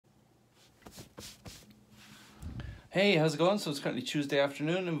Hey, how's it going? So it's currently Tuesday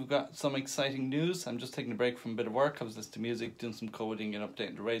afternoon and we've got some exciting news. I'm just taking a break from a bit of work. I was listening to music, doing some coding and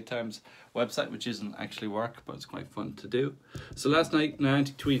updating the Raid Times website, which isn't actually work, but it's quite fun to do. So last night,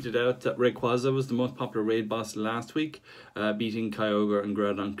 Niantic tweeted out that Rayquaza was the most popular raid boss last week, beating Kyogre and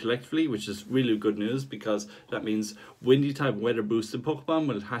Groudon collectively, which is really good news because that means windy type weather boosted Pokemon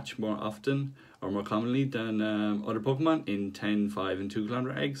will hatch more often or more commonly than other Pokemon in 10, 5 and 2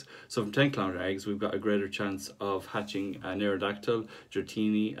 kilometer eggs. So from 10 kilometer eggs, we've got a greater chance of hatching an Aerodactyl,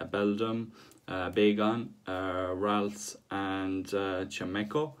 Dratini, a Beldum, Bagon, Ralts and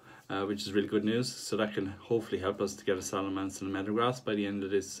Chimecho, which is really good news. So that can hopefully help us to get a Salamence and a Metagross by the end of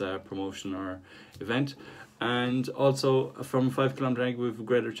this promotion or event. And also from a 5 kilometer egg, we have a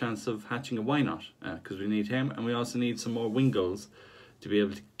greater chance of hatching a Wynot because we need him, and we also need some more Wingulls to be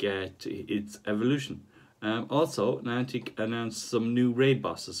able to get its evolution. Also, Niantic announced some new raid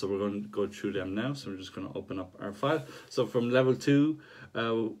bosses, so we're going to go through them now. So we're just going to open up our file. So from level 2,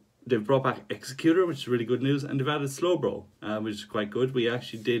 they've brought back Executor, which is really good news, and they've added Slowbro, which is quite good. We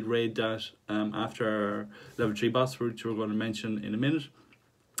actually did raid that after our level 3 boss, which we're going to mention in a minute.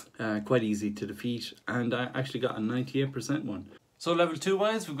 Quite easy to defeat, and I actually got a 98% one. So level 2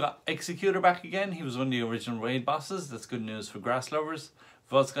 wise, we've got Executor back again. He was one of the original raid bosses. That's good news for grass lovers.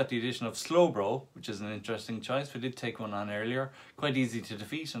 We've also got the addition of Slowbro, which is an interesting choice. We did take one on earlier. Quite easy to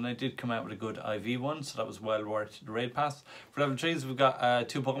defeat, and I did come out with a good IV one, so that was well worth the raid pass. For level 3s, we've got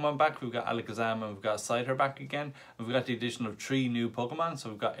 2 Pokemon back. We've got Alakazam and we've got Scyther back again. And we've got the addition of 3 new Pokemon. So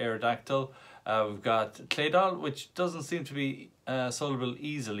we've got Aerodactyl, we've got Cloydol, which doesn't seem to be soluble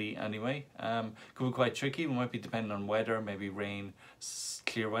easily anyway. Could be quite tricky. We might be depending on weather, maybe rain,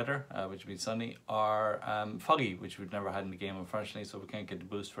 clear weather, which would be sunny, or foggy, which we've never had in the game unfortunately, so we can't get the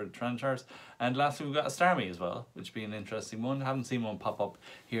boost for the Tranchars. And lastly, we've got a Starmie as well, which would be an interesting one. Haven't seen one pop up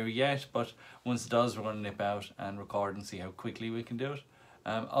here yet, but once it does, we're going to nip out and record and see how quickly we can do it.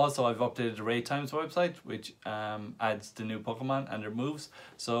 Also, I've updated the Raid Times website, which adds the new Pokemon and their moves.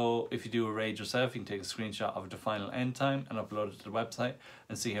 So if you do a raid yourself, you can take a screenshot of the final end time and upload it to the website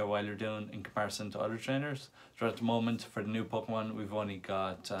and see how well you're doing in comparison to other trainers. So at the moment, for the new Pokemon, we've only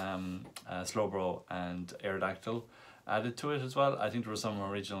got Slowbro and Aerodactyl added to it as well. I think there were some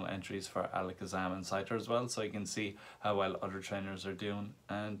original entries for Alakazam and Scyther as well, so you can see how well other trainers are doing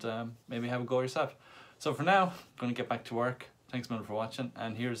and maybe have a go yourself. So for now, I'm going to get back to work. Thanks a million for watching,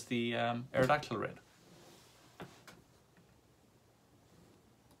 and here's the Aerodactyl raid.